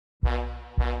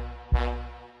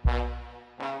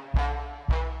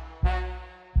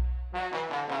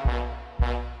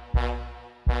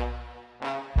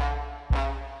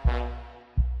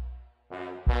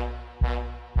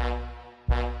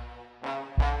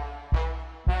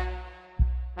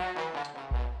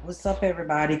What's up,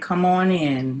 everybody? Come on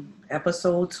in.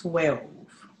 Episode 12.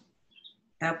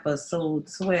 Episode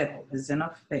 12 is in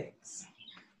effect.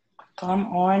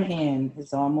 Come on in.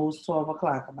 It's almost 12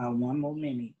 o'clock, about one more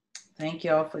minute. Thank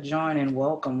y'all for joining.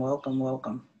 Welcome, welcome,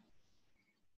 welcome.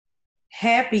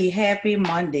 Happy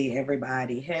Monday,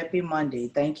 everybody. Happy Monday.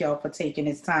 Thank y'all for taking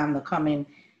this time to come and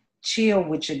chill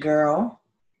with your girl.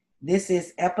 This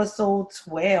is episode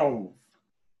 12.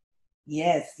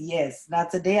 Yes. Now,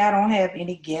 today I don't have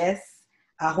any guests.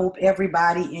 I hope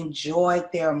everybody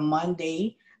enjoyed their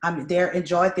Monday.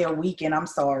 Enjoyed their weekend. I'm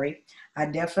sorry. I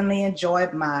definitely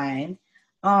enjoyed mine.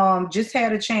 Just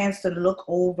had a chance to look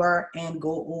over and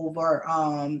go over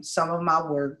some of my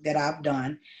work that I've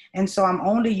done. And so I'm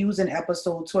only using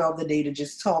episode 12 today to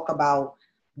just talk about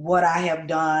what I have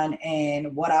done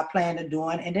and what I plan to do.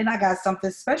 And then I got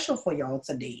something special for y'all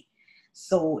today.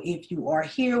 So if you are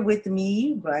here with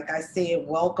me, like I said,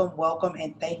 welcome,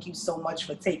 and thank you so much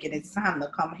for taking this time to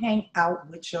come hang out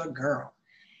with your girl.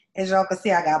 As y'all can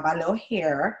see, I got my little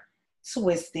hair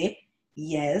twisted,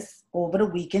 yes, over the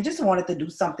weekend. Just wanted to do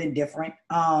something different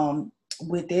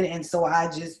with it, and so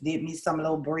I just did me some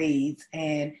little braids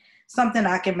and something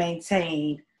I can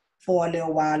maintain for a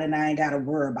little while, and I ain't got to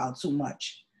worry about too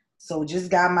much. So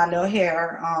just got my little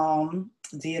hair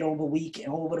did over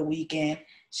the weekend.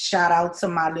 Shout out to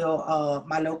my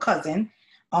little cousin,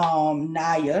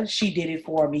 Naya. She did it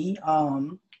for me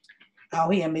out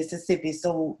here in Mississippi.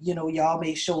 So, y'all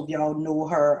make sure if y'all know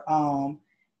her. I'm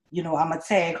going to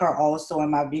tag her also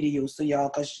in my video so y'all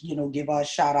can, give her a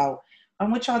shout out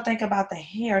on what y'all think about the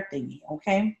hair thingy,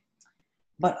 okay?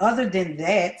 But other than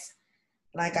that,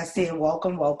 like I said,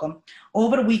 welcome.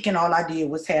 Over the weekend, all I did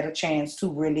was had a chance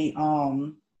to really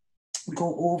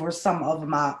go over some of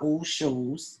my old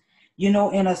shows.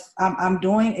 I'm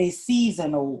doing a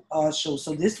seasonal show.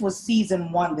 So this was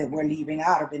season 1 that we're leaving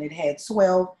out of, and it had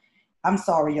 12. I'm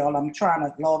sorry, y'all. I'm trying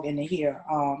to log into here.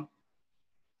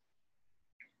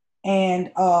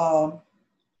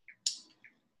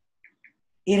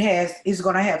 It's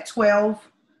going to have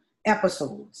 12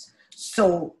 episodes.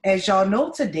 So as y'all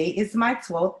know, today is my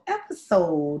 12th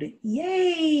episode.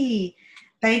 Yay!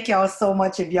 Thank y'all so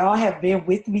much. If y'all have been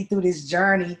with me through this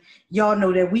journey, y'all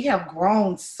know that we have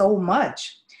grown so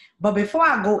much. But before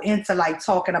I go into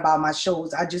talking about my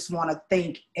shows, I just want to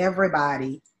thank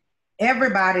everybody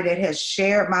that has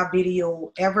shared my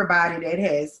video, everybody that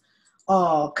has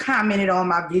commented on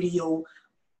my video.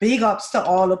 Big ups to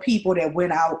all the people that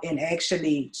went out and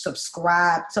actually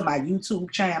subscribed to my YouTube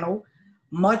channel.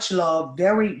 Much love,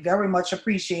 very, very much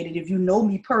appreciated. If you know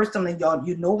me personally, y'all,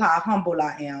 you know how humble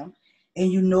I am. And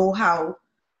you know how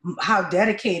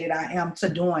dedicated I am to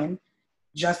doing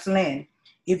Just Lynn.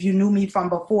 If you knew me from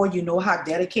before, you know how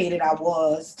dedicated I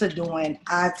was to doing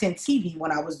I-10 TV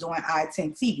when I was doing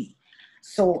I-10 TV.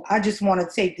 So I just want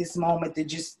to take this moment to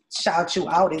just shout you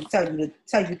out and tell you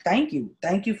thank you.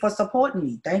 Thank you for supporting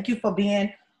me. Thank you for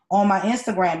being on my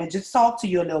Instagram and just talk to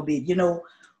you a little bit.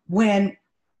 When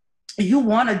you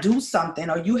want to do something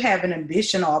or you have an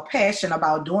ambition or a passion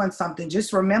about doing something,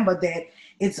 just remember that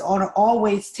it's going to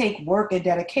always take work and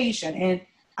dedication. And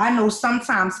I know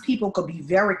sometimes people could be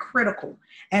very critical,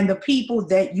 and the people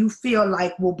that you feel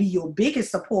like will be your biggest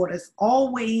supporters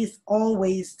always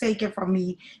take it from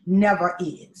me, never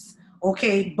is.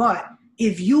 Okay. But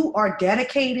if you are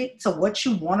dedicated to what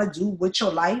you want to do with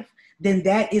your life, then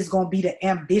that is going to be the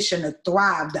ambition to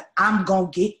thrive, that I'm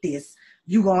going to get this.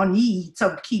 You're going to need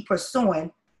to keep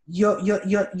pursuing your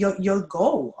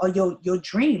goal or your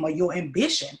dream or your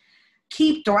ambition.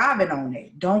 Keep thriving on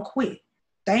it. Don't quit.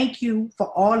 Thank you for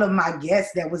all of my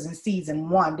guests that was in season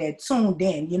 1 that tuned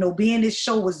in. Being this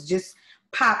show was just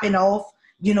popping off,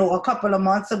 a couple of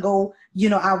months ago,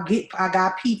 I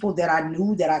got people that I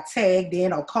knew that I tagged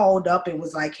in or called up and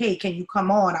was like, hey, can you come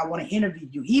on? I want to interview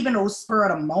you. Even those spur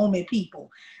of the moment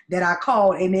people that I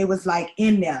called, and they was like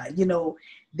in there,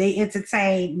 they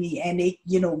entertained me and they,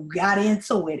 got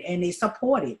into it and they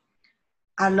supported.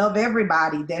 I love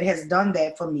everybody that has done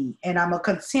that for me. And I'm going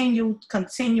to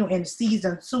continue in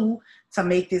season 2 to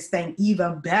make this thing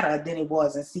even better than it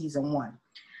was in season 1.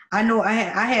 I know I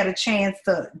had a chance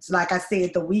to, like I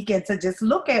said, the weekend to just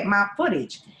look at my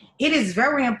footage. It is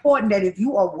very important that if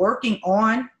you are working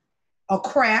on a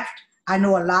craft, I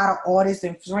know a lot of artists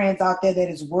and friends out there that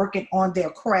is working on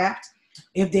their craft.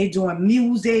 If they're doing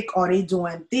music or they're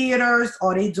doing theaters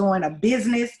or they're doing a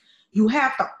business, you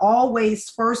have to always,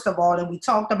 first of all, and we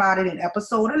talked about it in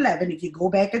episode 11, if you go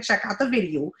back and check out the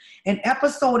video, in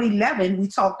episode 11, we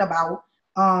talked about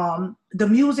the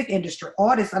music industry. A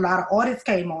lot of artists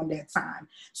came on that time.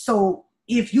 So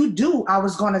if you do, I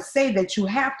was going to say that you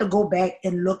have to go back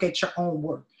and look at your own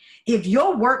work. If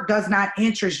your work does not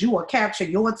interest you or capture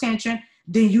your attention,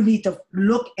 then you need to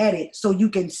look at it so you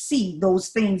can see those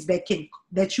things that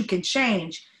you can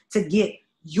change to get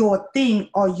your thing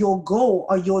or your goal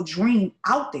or your dream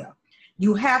out there.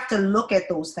 You have to look at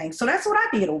those things. So that's what I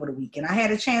did over the weekend. I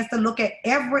had a chance to look at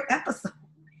every episode.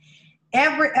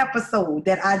 Every episode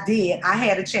that I did, I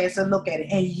had a chance to look at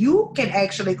it. And you can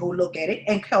actually go look at it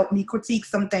and help me critique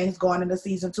some things going into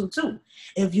season 2 too.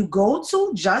 If you go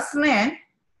to Just Lynn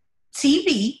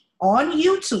TV on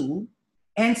YouTube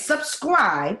and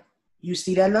subscribe, you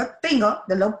see that little finger,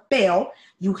 the little bell,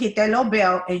 you hit that little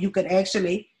bell and you can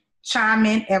actually chime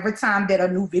in every time that a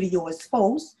new video is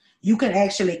posted. You can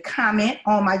actually comment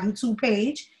on my YouTube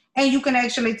page and you can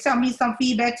actually tell me some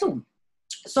feedback too.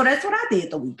 So that's what I did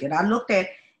the weekend. I looked at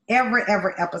every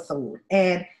episode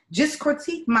and just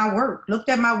critiqued my work, looked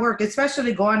at my work,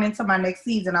 especially going into my next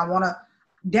season. I want to,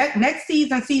 that next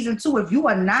season, season 2, if you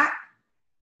are not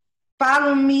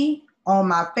following me on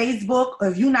my Facebook, or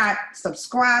if you're not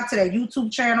subscribed to that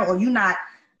YouTube channel, or you're not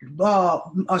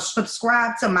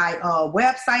subscribed to my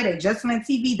website at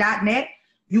justlyntv.net,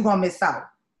 you're going to miss out.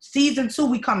 Season 2,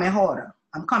 we coming harder.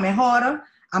 I'm coming harder.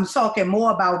 I'm talking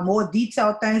more about more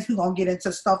detailed things. We're going to get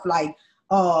into stuff like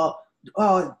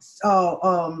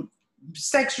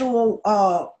sexual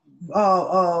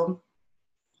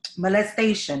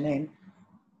molestation and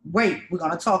rape. We're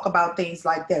going to talk about things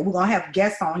like that. We're going to have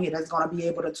guests on here that's going to be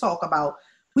able to talk about,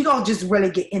 we're going to just really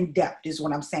get in depth is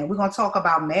what I'm saying. We're going to talk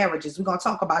about marriages. We're going to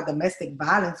talk about domestic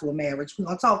violence with marriage. We're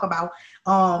going to talk about,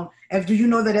 do you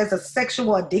know that there's a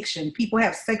sexual addiction? People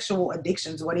have sexual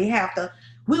addictions where they have to,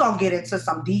 we're going to get into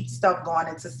some deep stuff going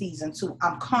into season 2.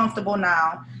 I'm comfortable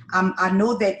now. I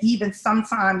know that even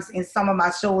sometimes in some of my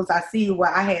shows, I see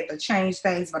where I had to change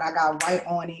things, but I got right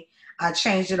on it. I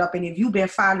changed it up. And if you've been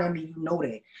following me, you know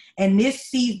that. And this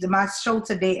season, my show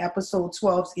today, episode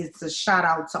 12, is a shout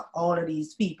out to all of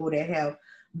these people that have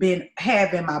been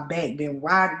having my back, been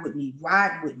riding with me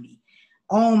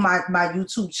on my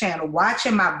YouTube channel,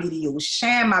 watching my videos,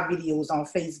 sharing my videos on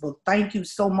Facebook. Thank you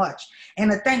so much.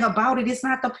 And the thing about it, it's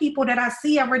not the people that I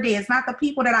see every day. It's not the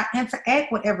people that I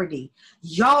interact with every day.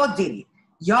 Y'all did it.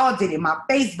 Y'all did it. My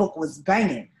Facebook was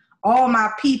banging. All my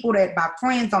people my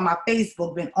friends on my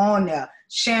Facebook been on there,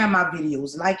 sharing my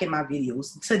videos, liking my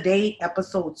videos. Today,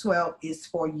 episode 12 is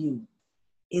for you.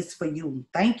 It's for you.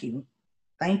 Thank you.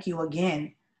 Thank you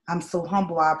again. I'm so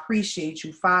humble. I appreciate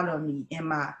you following me in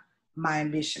my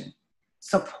ambition,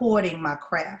 supporting my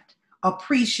craft,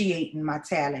 appreciating my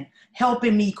talent,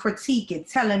 helping me critique it,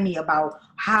 telling me about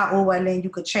how, Lynn,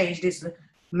 you could change this.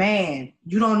 Man,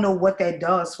 you don't know what that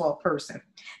does for a person.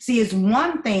 See, it's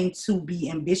one thing to be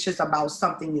ambitious about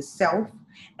something yourself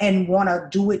and want to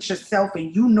do it yourself,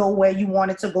 and you know where you want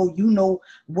it to go, you know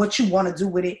what you want to do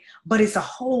with it, but it's a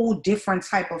whole different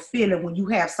type of feeling when you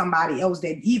have somebody else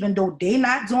that, even though they're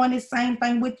not doing the same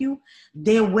thing with you,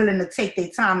 they're willing to take their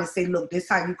time and say, look, this is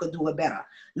how you could do it better.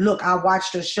 Look, I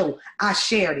watched the show, I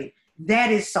shared it.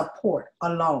 That is support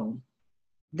alone.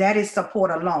 That is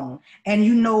support alone. And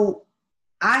you know,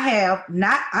 I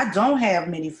don't have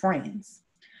many friends,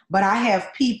 but I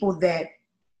have people that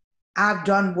I've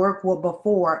done work with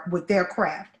before with their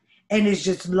craft. And it's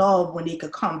just love when they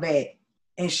could come back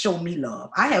and show me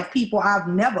love. I have people I've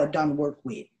never done work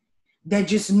with that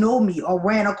just know me or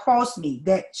ran across me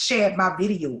that shared my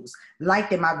videos,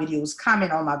 liked my videos,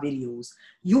 comment on my videos.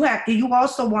 You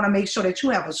also want to make sure that you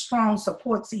have a strong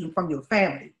support team from your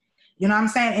family. You know what I'm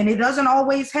saying? And it doesn't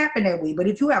always happen that way. But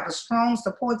if you have a strong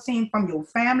support team from your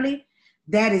family,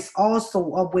 that is also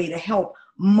a way to help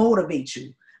motivate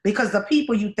you. Because the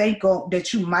people you think of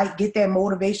that you might get that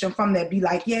motivation from that be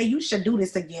like, yeah, you should do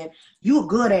this again. You're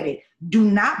good at it. Do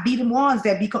not be the ones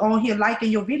that be on here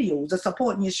liking your videos or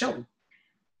supporting your show.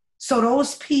 So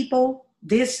those people,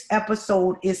 this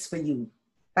episode is for you.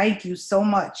 Thank you so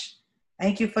much.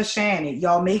 Thank you for sharing it.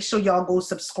 Y'all make sure y'all go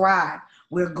subscribe.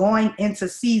 We're going into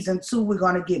season 2. We're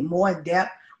going to get more in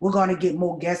depth. We're going to get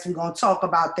more guests. We're going to talk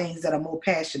about things that are more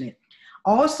passionate.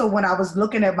 Also, when I was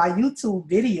looking at my YouTube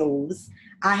videos,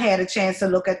 I had a chance to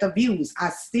look at the views. I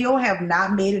still have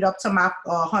not made it up to my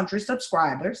 100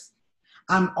 subscribers.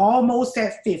 I'm almost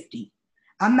at 50.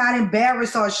 I'm not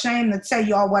embarrassed or ashamed to tell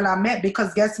y'all what I'm at,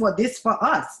 because guess what? This for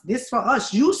us. This for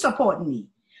us. You supporting me.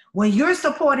 When you're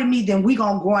supporting me, then we're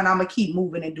going to go and I'm going to keep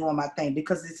moving and doing my thing,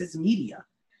 because this is media.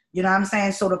 You know what I'm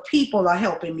saying? So the people are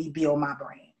helping me build my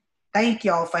brand. Thank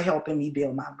y'all for helping me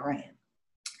build my brand.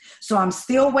 So I'm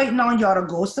still waiting on y'all to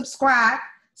go subscribe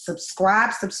to this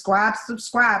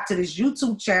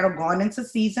YouTube channel going into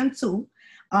season 2.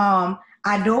 I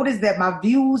noticed that my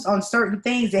views on certain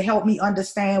things, that help me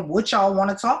understand what y'all want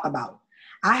to talk about.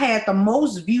 I had the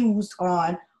most views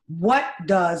on what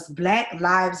does Black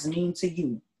lives mean to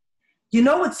you. You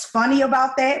know what's funny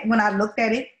about that when I looked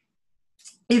at it?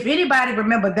 If anybody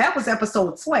remember, that was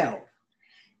episode 12.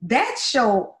 That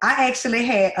show, I actually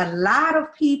had a lot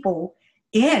of people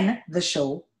in the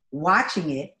show watching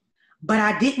it, but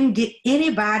I didn't get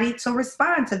anybody to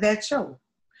respond to that show.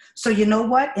 So you know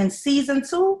what? In season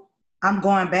 2, I'm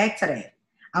going back to that.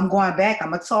 I'm going back. I'm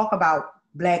going to talk about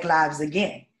Black lives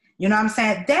again. You know what I'm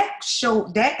saying? That show,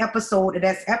 that episode,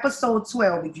 that's episode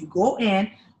 12. If you go in,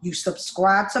 you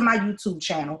subscribe to my YouTube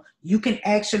channel, you can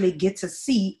actually get to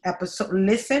see episode,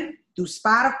 listen through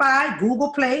Spotify,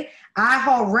 Google Play,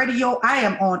 iHeartRadio. I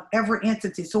am on every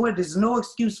entity, so it is no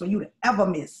excuse for you to ever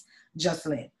miss Just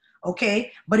Lynn.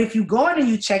 Okay? But if you go in and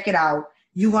you check it out,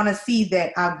 you're going to see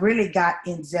that I really got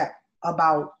in depth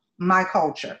about my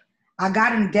culture. I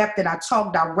got in depth and I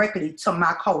talked directly to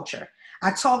my culture. I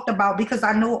talked about, because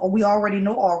I know, we already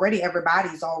know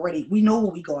everybody's already, we know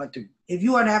what we're going through. If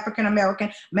you are an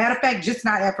African-American, matter of fact, just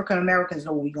not African-Americans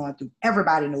know what we're going through.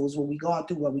 Everybody knows what we're going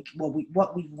through,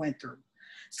 what we went through.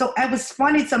 So it was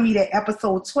funny to me that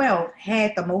episode 12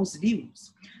 had the most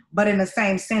views. But in the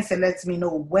same sense, it lets me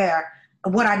know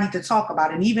what I need to talk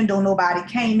about. And even though nobody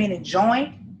came in and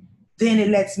joined, then it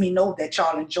lets me know that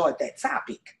y'all enjoyed that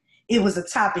topic. It was a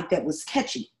topic that was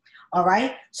catchy. All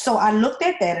right. So I looked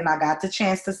at that and I got the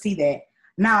chance to see that.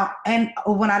 Now, and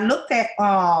when I looked at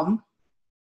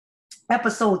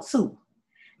episode 2,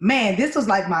 man, this was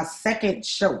like my second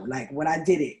show, like when I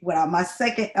did it, my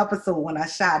second episode when I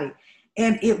shot it.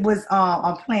 And it was,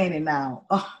 I'm playing it now.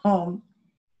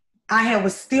 I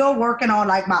was still working on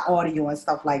like my audio and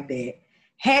stuff like that.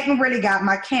 Hadn't really got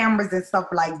my cameras and stuff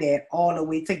like that all the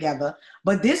way together.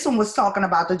 But this one was talking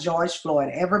about the George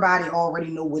Floyd. Everybody already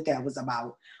knew what that was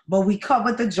about. But we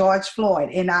covered the George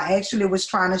Floyd. And I actually was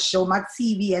trying to show my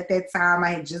TV at that time.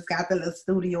 I had just got the little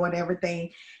studio and everything.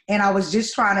 And I was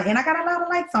just trying to, and I got a lot of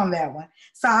likes on that one.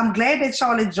 So I'm glad that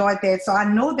y'all enjoyed that. So I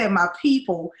know that my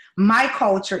people, my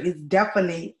culture is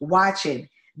definitely watching.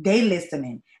 They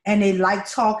listening. And they like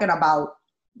talking about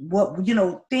what, you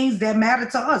know, things that matter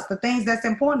to us, the things that's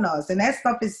important to us. And that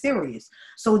stuff is serious.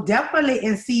 So definitely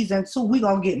in season 2, we're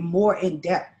going to get more in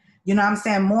depth. You know what I'm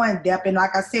saying? More in depth. And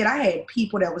like I said, I had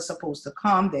people that were supposed to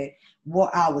come that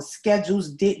our schedules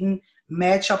didn't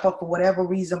match up for whatever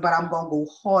reason, but I'm going to go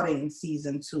harder in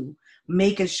season 2,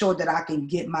 making sure that I can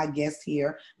get my guests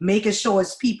here, making sure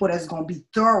it's people that's going to be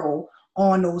thorough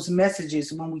on those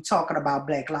messages when we're talking about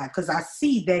Black life. Because I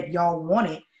see that y'all want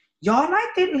it. Y'all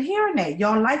liked it hearing that.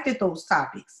 Y'all liked it, those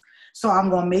topics. So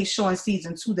I'm going to make sure in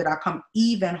season 2 that I come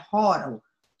even harder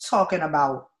talking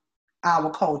about our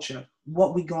culture,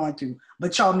 what we going through.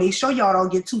 But y'all make sure y'all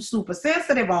don't get too super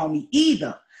sensitive on me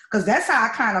either. Because that's how I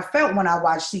kind of felt when I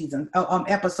watched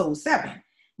episode 7.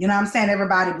 You know what I'm saying?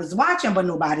 Everybody was watching, but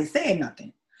nobody said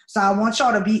nothing. So I want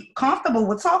y'all to be comfortable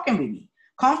with talking with me.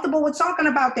 Comfortable with talking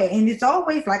about that. And it's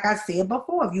always, like I said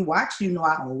before, if you watch, you know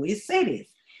I always say this.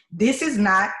 This is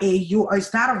not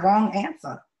it's not a wrong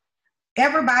answer.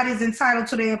 Everybody's entitled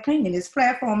to their opinion. This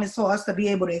platform is for us to be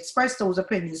able to express those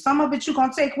opinions. Some of it you're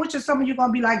going to take with you. Some of you going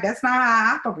to be like, that's not how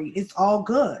I operate. It's all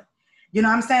good. You know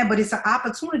what I'm saying? But it's an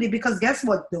opportunity because guess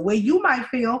what? The way you might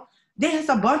feel, there's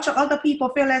a bunch of other people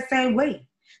feel that same way.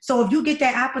 So if you get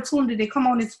that opportunity to come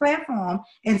on this platform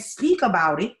and speak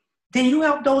about it, then you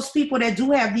help those people that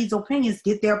do have these opinions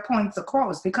get their points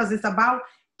across, because it's about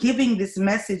giving this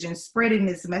message and spreading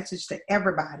this message to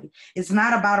everybody. It's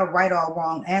not about a right or a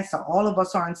wrong answer. All of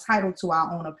us are entitled to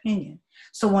our own opinion.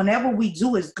 So whenever we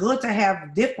do, it's good to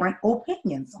have different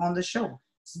opinions on the show.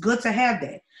 It's good to have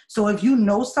that. So if you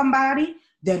know somebody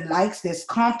that's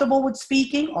comfortable with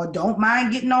speaking or don't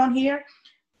mind getting on here,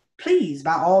 please,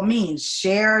 by all means,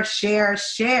 share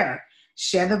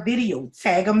the video,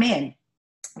 tag them in,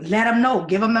 let them know,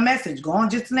 give them the message. Go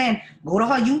on Just Lynn, go to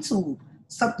her YouTube.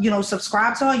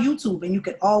 Subscribe to her YouTube, and you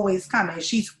can always comment.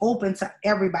 She's open to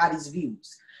everybody's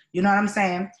views. You know what I'm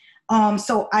saying?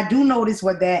 So I noticed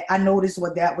what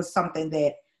that was something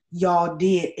that y'all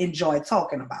did enjoy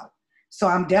talking about. So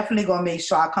I'm definitely going to make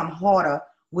sure I come harder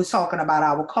with talking about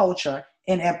our culture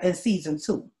in season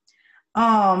 2.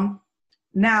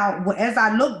 Now, as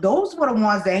I look, those were the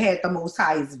ones that had the most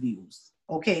highest views.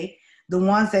 Okay. The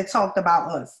ones that talked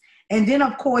about us. And then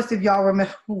of course, if y'all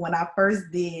remember when I first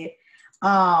did,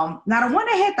 now the one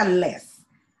that had the less,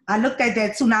 I looked at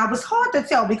that too. Now it was hard to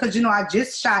tell because, I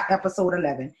just shot episode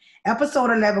 11.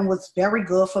 Episode 11 was very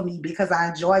good for me because I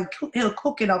enjoyed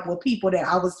cooking up with people that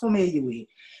I was familiar with.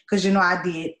 Because, I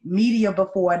did media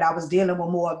before and I was dealing with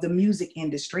more of the music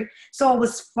industry. So it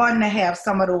was fun to have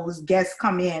some of those guests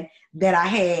come in that I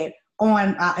had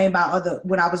on in my other,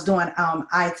 when I was doing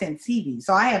I-10 TV.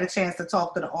 So I had a chance to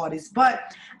talk to the artists, but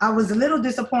I was a little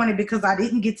disappointed because I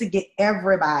didn't get to get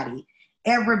everybody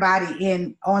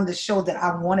in on the show that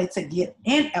I wanted to get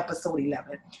in episode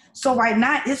 11. So right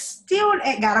now it's still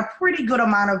got a pretty good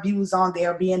amount of views on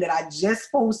there, being that I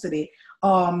just posted it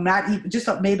not even just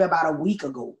maybe about a week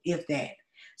ago, if that.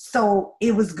 So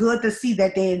it was good to see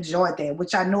that they enjoyed that,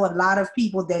 which I know a lot of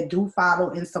people that do follow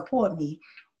and support me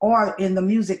are in the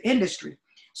music industry.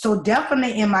 So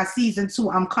definitely in my season 2,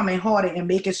 I'm coming harder and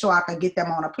making sure I can get them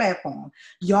on a platform.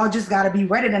 Y'all just got to be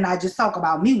ready to not just talk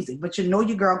about music, but you know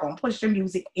your girl going to push the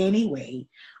music anyway.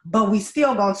 But we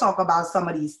still going to talk about some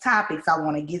of these topics. I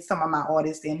want to get some of my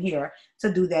artists in here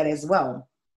to do that as well.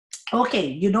 Okay,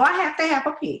 you know I have to have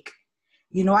a pick.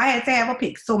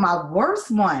 So my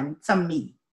worst one to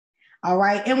me, all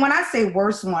right? And when I say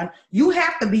worst one, you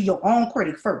have to be your own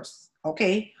critic first,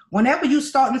 okay? Whenever you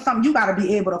starting something, you got to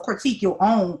be able to critique your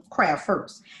own craft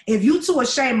first. If you too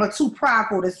ashamed or too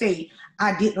prideful to say,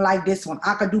 I didn't like this one,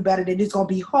 I could do better, then it's going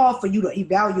to be hard for you to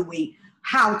evaluate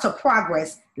how to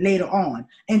progress later on.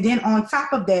 And then on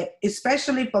top of that,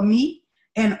 especially for me,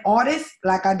 an artist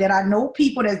like that I know,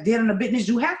 people that's dealing in the business,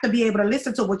 you have to be able to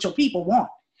listen to what your people want.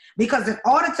 Because in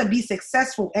order to be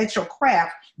successful at your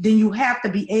craft, then you have to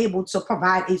be able to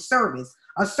provide a service.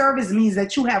 A service means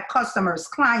that you have customers,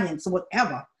 clients,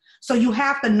 whatever. So you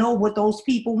have to know what those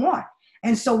people want.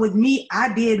 And so with me,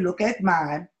 I did look at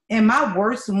mine, and my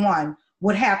worst one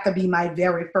would have to be my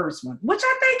very first one, which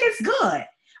I think is good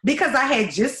because I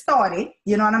had just started,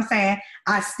 you know what I'm saying?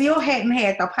 I still hadn't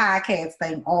had the podcast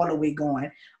thing all the way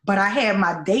going, but I had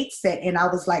my date set and I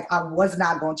was like, I was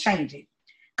not going to change it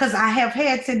because I have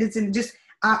had tendency to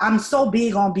I'm so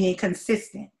big on being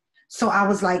consistent. So I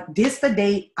was like, this the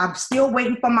date. I'm still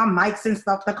waiting for my mics and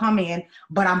stuff to come in,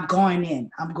 but I'm going in.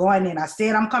 I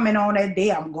said I'm coming on that day.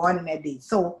 I'm going in that day.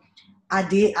 So I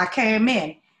did. I came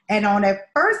in. And on that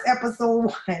first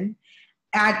episode 1,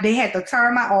 they had to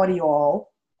turn my audio off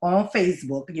on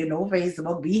Facebook. You know,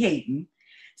 Facebook be hating.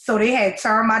 So they had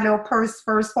turned my little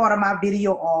first part of my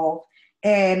video off.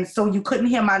 And so you couldn't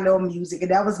hear my little music.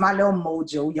 And that was my little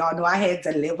mojo. Y'all know I had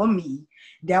Deliver Me.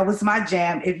 That was my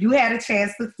jam. If you had a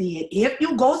chance to see it, if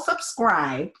you go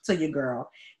subscribe to your girl,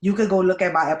 you could go look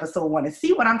at my episode 1 and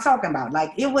see what I'm talking about.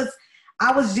 Like I was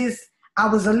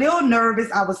a little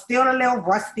nervous. I was still a little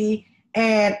rusty.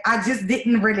 And I just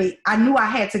didn't really, I knew I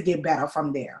had to get better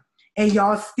from there. And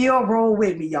y'all still roll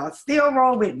with me.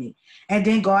 And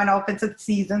then going off into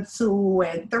season 2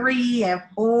 and 3 and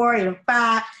 4 and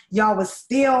 5, y'all was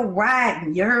still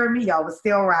riding. You heard me? Y'all was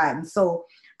still riding. So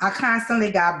I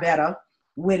constantly got better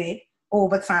with it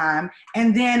over time.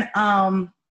 And then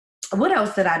what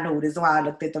else did I notice while I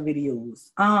looked at the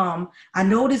videos? I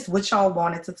noticed what y'all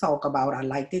wanted to talk about. I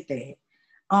liked it there.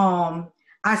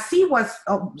 I see what's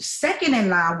second in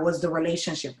line was the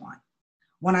relationship one.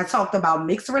 When I talked about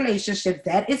mixed relationships,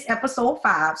 that is episode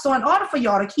 5. So in order for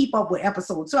y'all to keep up with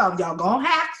episode 12, y'all gonna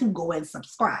have to go and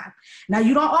subscribe. Now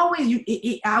you don't always,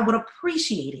 I would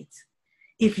appreciate it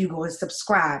if you go and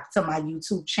subscribe to my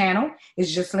YouTube channel.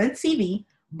 It's Just Lynn TV,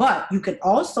 but you can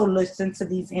also listen to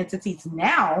these entities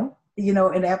now, you know,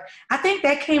 and I think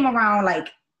that came around like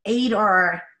 8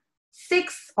 or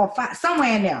 6 or 5,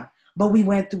 somewhere in there. But we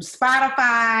went through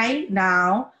Spotify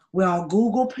now. We're on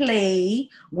Google Play.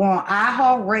 We're on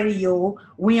iHeartRadio.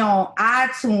 We're on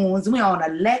iTunes. We're on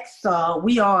Alexa.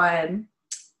 We on,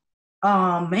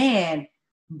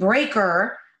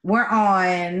 Breaker. We're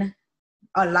on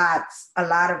a lot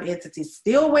of entities.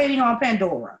 Still waiting on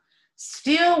Pandora.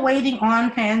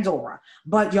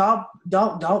 But y'all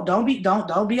don't be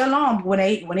alarmed when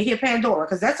they hit Pandora,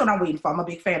 because that's what I'm waiting for. I'm a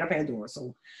big fan of Pandora,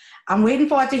 so I'm waiting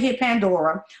for it to hit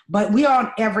Pandora. But we are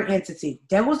on every entity.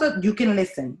 You can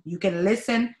listen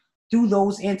through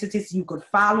those entities. You could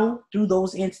follow through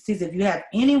those entities. If you have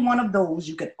any one of those,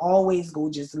 you could always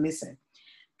go just listen.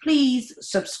 Please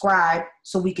subscribe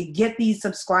so we could get these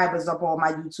subscribers up on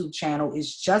my YouTube channel.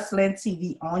 It's Just Lynn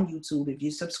TV on YouTube if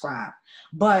you subscribe.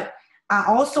 But I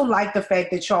also like the fact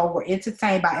that y'all were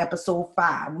entertained by episode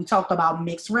 5. We talked about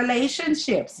mixed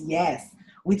relationships. Yes.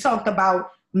 We talked about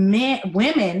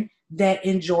women that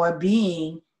enjoy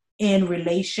being in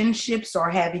relationships or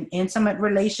having intimate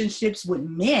relationships with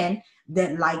men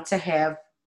that like to have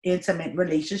intimate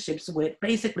relationships with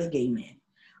basically gay men.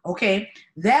 Okay,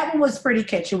 that one was pretty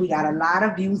catchy. We got a lot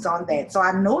of views on that. So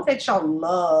I know that y'all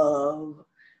love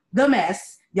the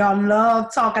mess. Y'all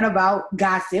love talking about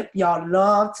gossip. Y'all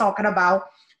love talking about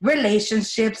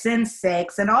relationships and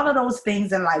sex and all of those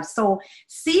things in life. So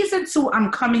season 2,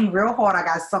 I'm coming real hard. I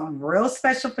got something real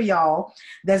special for y'all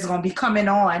that's going to be coming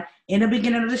on in the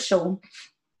beginning of the show.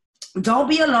 don't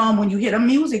be alarmed when you hit a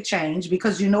music change,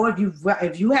 because you know,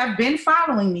 if you have been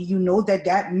following me, you know that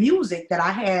that music that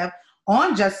I have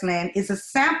on Justland is a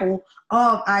sample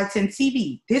of I-10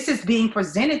 TV. This is being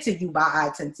presented to you by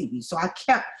I-10 TV. So I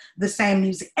kept the same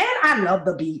music, and I love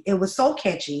the beat. It was so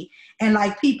catchy, and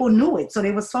like people knew it, so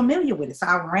they was familiar with it. So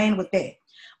I ran with that.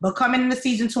 But coming into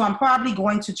season 2, I'm probably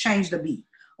going to change the beat.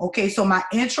 Okay, so my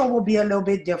intro will be a little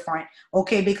bit different.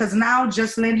 Okay, because now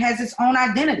Justland has its own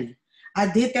identity. I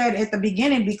did that at the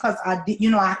beginning because I did,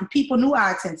 people knew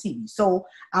I-10 TV. So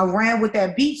I ran with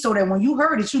that beat so that when you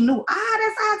heard it, you knew, that's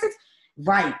I-10.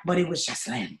 Right, but it was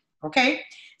Justland. Okay,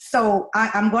 so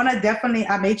I'm gonna definitely,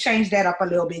 I may change that up a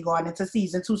little bit going into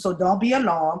season 2. So don't be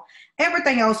alarmed.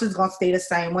 Everything else is gonna stay the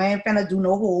same. We ain't finna do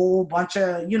no whole bunch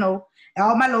of,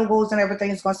 all my logos and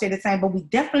everything is gonna stay the same. But we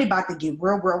definitely about to get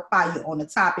real fire on the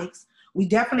topics. We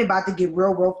definitely about to get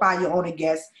real fire on the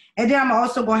guests. And then I'm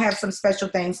also going to have some special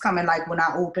things coming, like when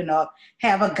I open up,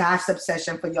 have a gossip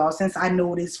session for y'all, since I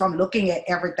noticed from looking at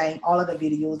everything, all of the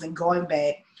videos and going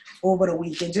back over the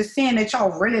weekend, just seeing that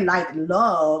y'all really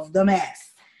love the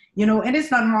mess, and there's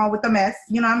nothing wrong with the mess.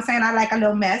 You know what I'm saying? I like a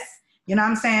little mess. You know what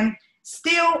I'm saying?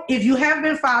 Still, if you have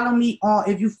been following me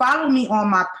if you follow me on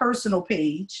my personal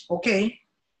page, okay,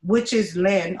 which is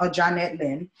Lynn or Jonette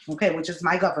Lynn, okay, which is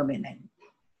my government name,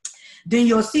 then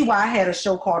you'll see why I had a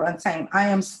show called Untamed.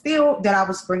 I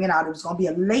was bringing out. It was going to be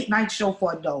a late night show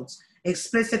for adults,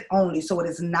 explicit only, so it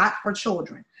is not for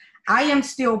children. I am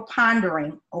still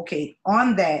pondering, okay,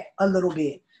 on that a little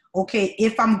bit, okay,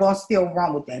 if I'm going to still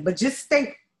run with that. But just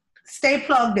stay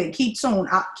plugged in, keep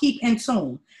in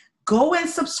tune. Go and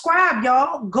subscribe,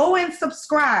 y'all. Go and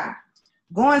subscribe.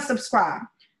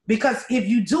 Because if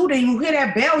you do, then you hear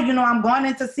that bell, I'm going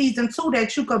into season 2,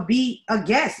 that you could be a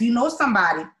guest.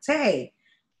 Somebody. Hey,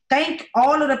 thank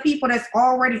all of the people that's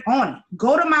already on it.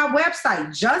 Go to my website,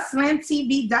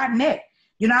 justlandtv.net.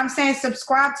 You know what I'm saying?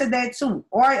 Subscribe to that too.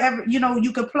 Or,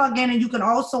 you can plug in, and you can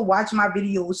also watch my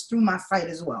videos through my site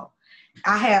as well.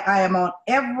 I am on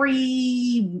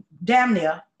damn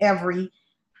near every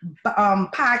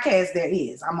podcast there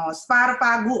is. I'm on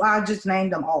Spotify, Google. I just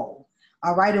named them all.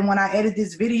 All right, and when I edit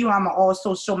this video, I'm going to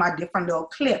also show my different little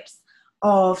clips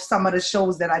of some of the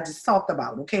shows that I just talked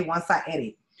about, okay, once I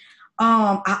edit.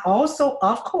 I also,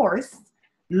 of course,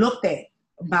 looked at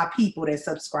my people that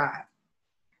subscribe.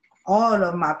 All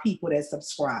of my people that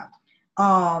subscribe.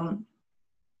 I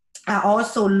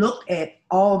also looked at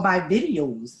all my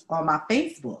videos on my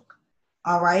Facebook,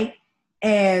 all right?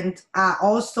 And I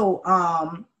also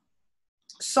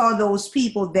saw those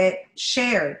people that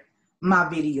shared my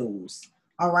videos.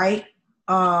 All right.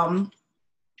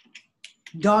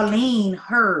 Darlene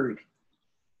Heard.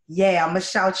 Yeah, I'm going to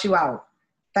shout you out.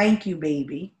 Thank you,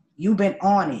 baby. You've been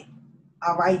on it.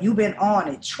 All right. You've been on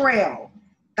it. Trail.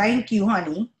 Thank you,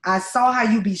 honey. I saw how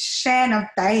you be sharing them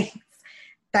things.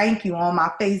 Thank you on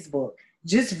my Facebook.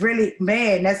 Just really,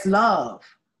 man, that's love.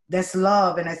 That's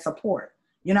love and that's support.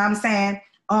 You know what I'm saying?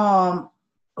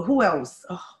 Who else?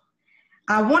 Oh,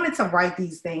 I wanted to write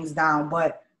these things down,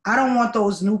 but I don't want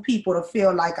those new people to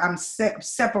feel like I'm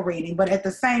separating. But at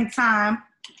the same time,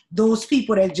 those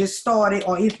people that just started,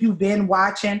 or if you've been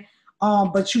watching,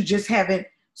 but you just haven't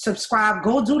subscribed,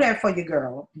 go do that for your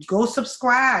girl. Go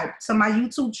subscribe to my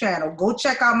YouTube channel. Go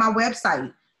check out my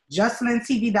website,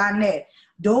 justlandtv.net.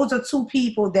 Those are 2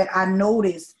 people that I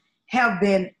noticed have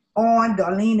been on.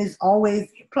 Darlene is always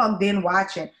plugged in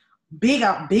watching. Big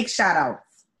shout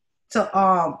outs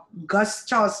to Gus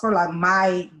Charles Furlong,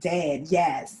 my dad.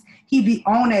 Yes, he be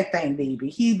on that thing, baby.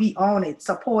 He be on it,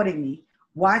 supporting me,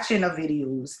 watching the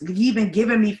videos, even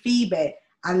giving me feedback.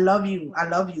 I love you.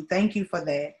 Thank you for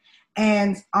that.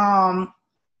 And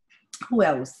who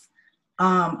else?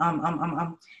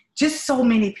 Just so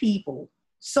many people.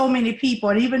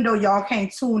 And even though y'all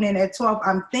can't tune in at 12,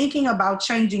 I'm thinking about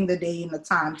changing the day and the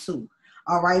time too.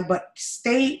 All right, but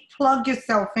plug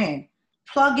yourself in.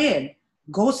 Plug in.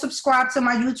 Go subscribe to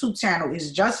my YouTube channel.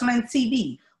 It's Justland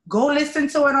TV. Go listen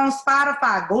to it on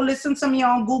Spotify. Go listen to me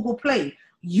on Google Play.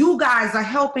 You guys are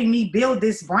helping me build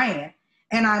this brand,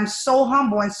 and I'm so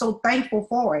humble and so thankful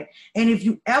for it. And if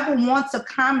you ever want to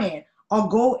comment or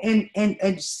go and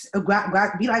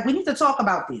be like, we need to talk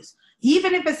about this,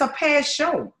 even if it's a past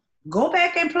show, go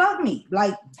back and plug me.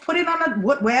 Like, put it on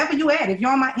wherever you at. If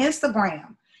you're on my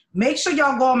Instagram, make sure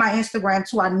y'all go on my Instagram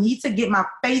too. I need to get my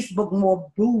Facebook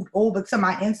more moved over to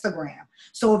my Instagram.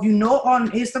 So if you know on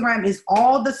Instagram is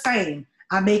all the same,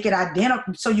 I make it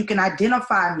so you can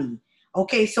identify me.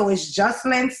 Okay, so it's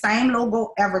Justland, same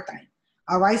logo, everything.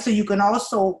 All right, so you can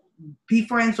also be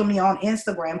friends with me on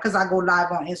Instagram, because I go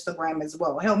live on Instagram as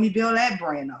well. Help me build that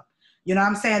brand up. You know what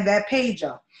I'm saying? That page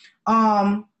up.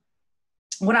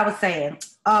 what I was saying.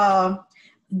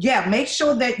 Yeah, make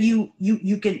sure that you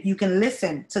can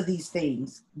listen to these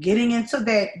things. Getting into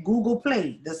that Google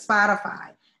Play, the Spotify,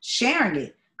 sharing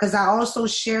it, because I also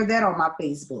share that on my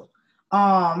Facebook.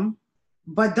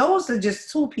 But those are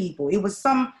just two people.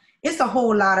 It's a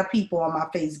whole lot of people on my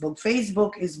Facebook.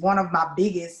 Facebook is one of my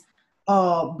biggest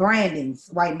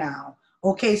brandings right now.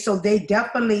 Okay, so they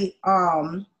definitely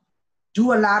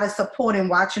do a lot of support and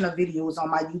watching the videos on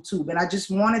my YouTube. And I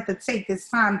just wanted to take this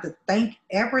time to thank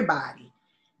everybody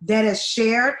that has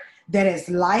shared, that has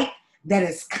liked, that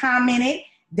has commented,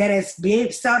 that has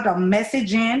sent a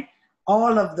message in.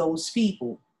 All of those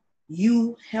people,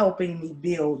 you helping me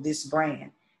build this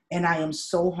brand. And I am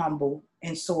so humble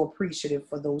and so appreciative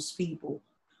for those people.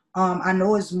 I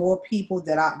know it's more people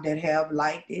that have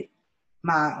liked it,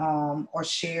 or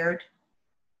shared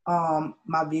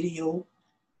my video,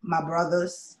 my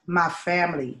brothers, my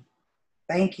family.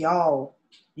 Thank y'all.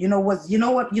 You know what?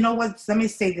 Let me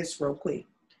say this real quick.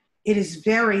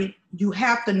 You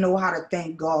have to know how to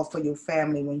thank God for your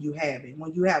family when you have it,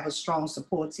 when you have a strong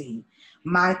support team.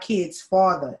 My kid's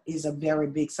father is a very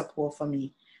big support for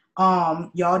me.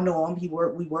 Y'all know him. We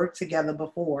worked together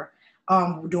before,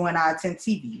 doing I-10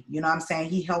 TV. You know what I'm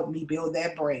saying? He helped me build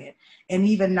that brand. And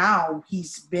even now,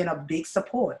 he's been a big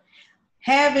support.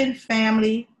 Having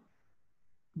family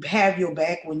have your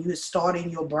back when you're starting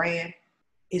your brand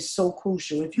is so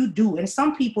crucial. If you do, and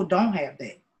some people don't have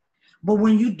that, but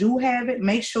when you do have it,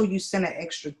 make sure you send an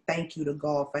extra thank you to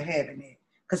God for having it.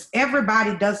 Because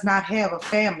everybody does not have a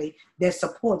family that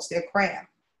supports their craft,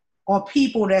 or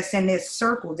people that's in their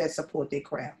circle that support their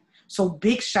craft. So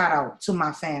big shout out to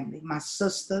my family, my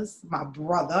sisters, my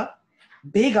brother.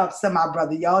 Big ups to my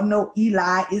brother. Y'all know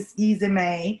Eli is easy,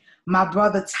 man. My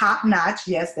brother, top notch.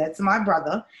 Yes, that's my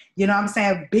brother. You know what I'm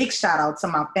saying? Big shout out to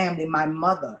my family, my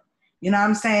mother. You know what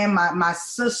I'm saying? My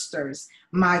sisters,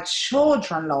 my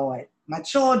children, Lord, my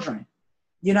children.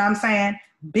 You know what I'm saying?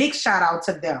 Big shout out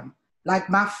to them. Like,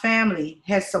 my family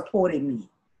has supported me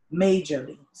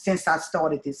majorly since I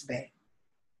started this back.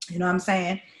 You know what I'm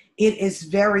saying? It is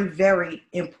very, very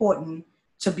important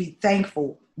to be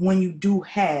thankful when you do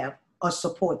have a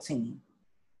support team,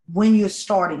 when you're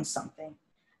starting something.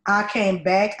 I came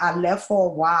back, I left for a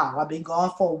while. I've been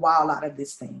gone for a while out of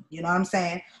this thing. You know what I'm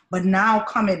saying? But now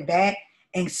coming back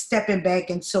and stepping back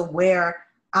into where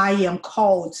I am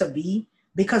called to be,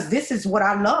 because this is what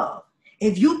I love.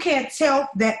 If you can't tell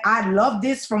that I love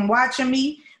this from watching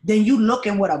me, then you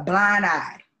looking with a blind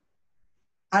eye.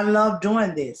 I love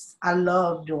doing this. I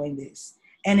love doing this.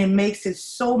 And it makes it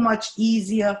so much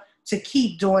easier to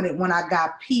keep doing it when I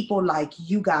got people like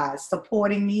you guys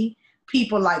supporting me,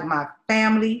 people like my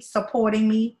family supporting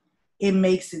me. It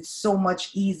makes it so much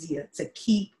easier to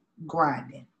keep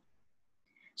grinding.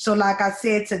 So like I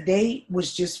said, today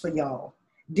was just for y'all.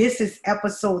 This is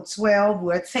episode 12.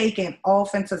 We're taking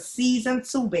off into season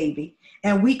 2, baby.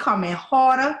 And we coming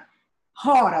harder,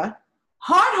 hard,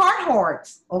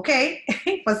 okay,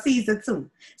 for season 2.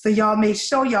 So y'all make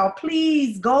sure y'all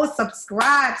please go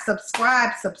subscribe to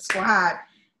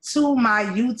my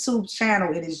YouTube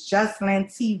channel. It is Just Lynn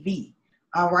TV.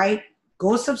 All right.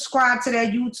 Go subscribe to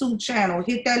that YouTube channel.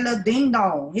 Hit that little ding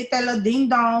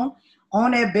dong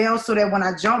on that bell so that when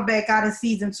I jump back out in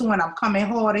season 2 and I'm coming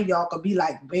harder, y'all could be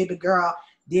like, baby girl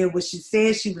did what she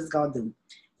said she was going to do.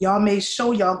 Y'all make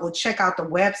sure y'all go check out the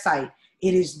website.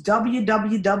 It is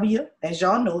www, as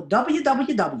y'all know,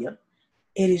 www.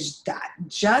 It is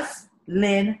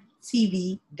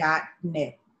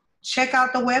justlyntv.net. Check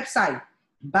out the website.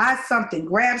 Buy something,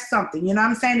 grab something. You know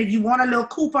what I'm saying? If you want a little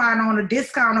coupon on a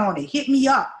discount on it, hit me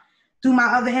up through my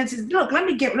other hands. Look, let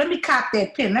me cop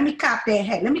that pen. Let me cop that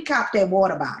hat. Let me cop that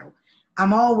water bottle.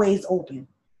 I'm always open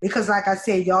because, like I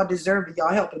said, y'all deserve it.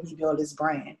 Y'all helping me build this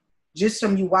brand. Just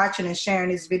from you watching and sharing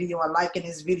this video and liking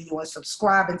this video and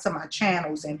subscribing to my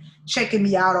channels and checking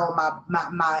me out on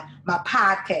my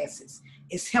podcasts,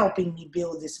 it's helping me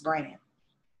build this brand.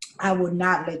 I will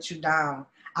not let you down.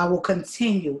 I will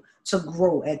continue to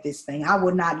grow at this thing. I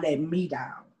will not let me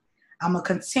down. I'm going to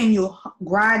continue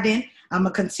grinding. I'm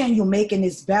going to continue making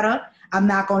this better. I'm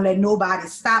not going to let nobody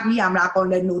stop me. I'm not going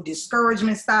to let no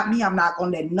discouragement stop me. I'm not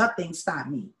going to let nothing stop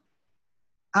me.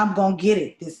 I'm going to get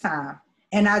it this time.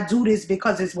 And I do this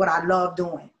because it's what I love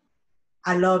doing.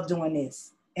 I love doing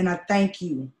this. And I thank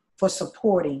you for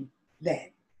supporting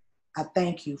that. I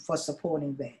thank you for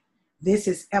supporting that. This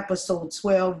is episode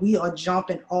 12. We are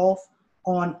jumping off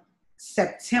on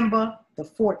September the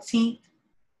 14th.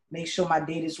 Make sure my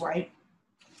date is right.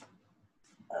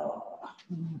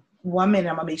 1 minute,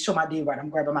 I'm going to make sure my date right. I'm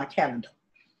grabbing my calendar.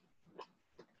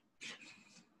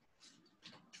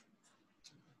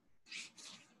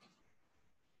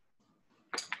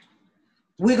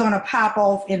 We're going to pop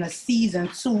off in a season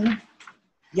 2.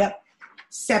 Yep.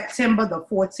 September the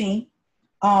 14th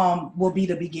will be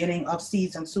the beginning of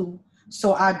season 2.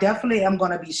 So I definitely am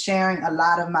going to be sharing a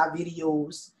lot of my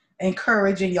videos,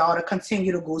 encouraging y'all to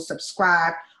continue to go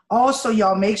subscribe. Also,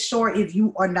 y'all make sure if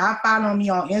you are not following me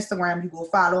on Instagram, you go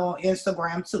follow on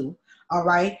Instagram too. All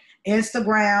right.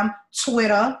 Instagram,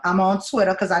 Twitter. I'm on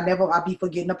Twitter because I'll be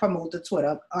forgetting to promote the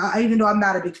Twitter. Even though I'm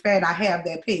not a big fan, I have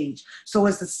that page. So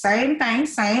it's the same thing,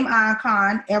 same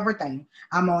icon, everything.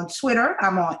 I'm on Twitter.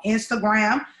 I'm on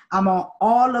Instagram. I'm on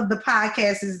all of the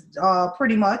podcasts,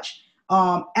 pretty much.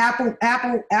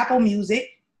 Apple Music,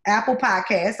 Apple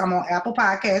Podcasts. I'm on Apple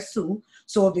Podcasts too.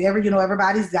 So if ever,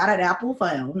 everybody's got an Apple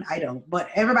phone. I don't, but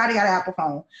everybody got an Apple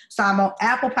phone. So I'm on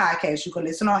Apple Podcasts. You can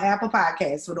listen on Apple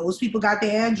Podcasts. So those people got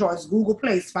their Androids, Google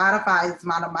Play, Spotify is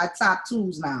one of my top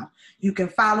tools now. You can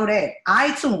follow that.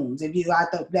 iTunes, if you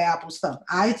got the Apple stuff.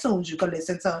 iTunes, you can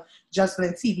listen to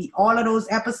Justlin TV, all of those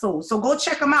episodes. So go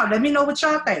check them out. Let me know what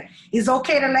y'all think. It's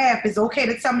okay to laugh. It's okay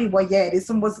to tell me, well, yeah, this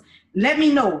one was, let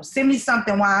me know. Send me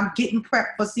something while I'm getting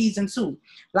prepped for season 2.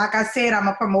 Like I said, I'm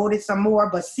going to promote it some more,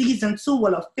 but season 2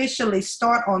 will officially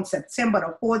start on September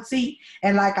the 14th.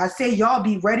 And like I said, y'all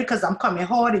be ready because I'm coming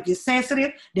hard. If you're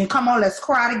sensitive, then come on, let's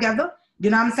cry together. You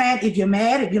know what I'm saying? If you're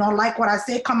mad, if you don't like what I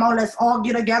said, come on, let's all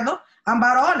get together. I'm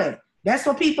about all that. That's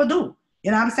what people do.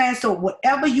 You know what I'm saying? So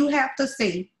whatever you have to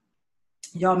say,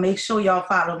 y'all make sure y'all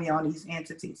follow me on these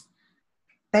entities.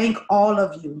 Thank all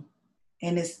of you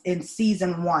in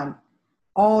season 1,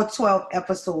 all 12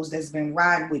 episodes that's been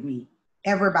riding with me.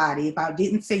 Everybody, if I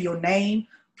didn't say your name,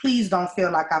 please don't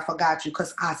feel like I forgot you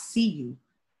because I see you.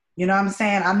 You know what I'm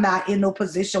saying? I'm not in no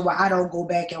position where I don't go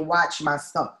back and watch my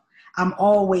stuff. I'm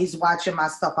always watching my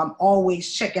stuff. I'm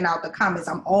always checking out the comments.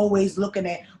 I'm always looking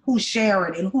at who's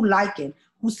sharing and who liking,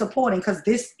 who's supporting, because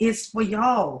this is for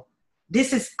y'all.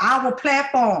 This is our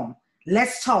platform.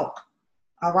 Let's talk.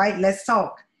 All right, let's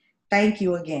talk. Thank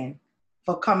you again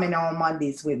for coming on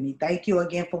Mondays with me. Thank you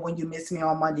again for when you miss me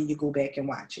on Monday, you go back and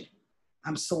watch it.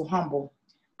 I'm so humble.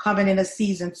 Coming into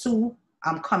season 2,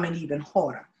 I'm coming even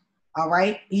harder. All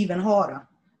right, even harder.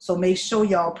 So make sure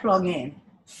y'all plug in.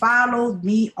 Follow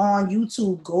me on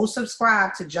YouTube. Go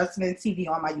subscribe to Justlin TV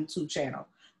on my YouTube channel.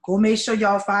 Go make sure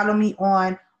y'all follow me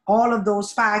on all of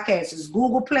those podcasts.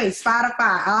 Google Play,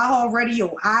 Spotify,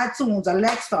 iHeartRadio, iTunes,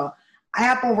 Alexa,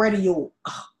 Apple Radio.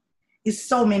 It's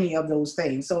so many of those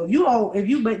things. So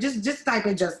but just type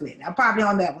in Justlin. I'm probably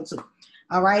on that one too.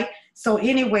 All right. So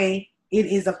anyway, it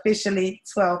is officially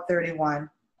 12/31.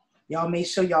 Y'all make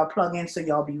sure y'all plug in so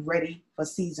y'all be ready for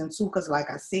season 2. Because like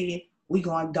I said, we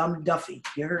going Dumb Duffy.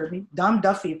 You heard me? Dumb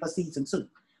Duffy for season 2.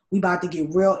 We about to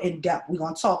get real in depth. We're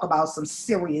going to talk about some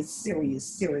serious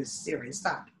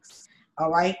topics. All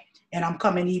right? And I'm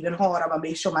coming even harder. I'm going to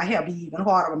make sure my hair be even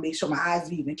harder. I'm going to make sure my eyes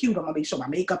be even cute. I'm going to make sure my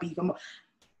makeup even more.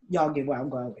 Y'all get where I'm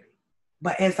going with it.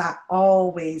 But as I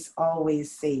always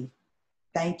say,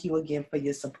 thank you again for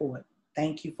your support.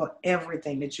 Thank you for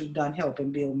everything that you've done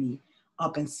helping build me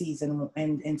up in season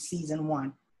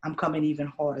 1. I'm coming even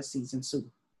harder season 2.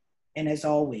 And as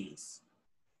always,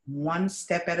 one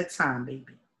step at a time,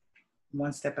 baby.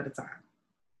 One step at a time.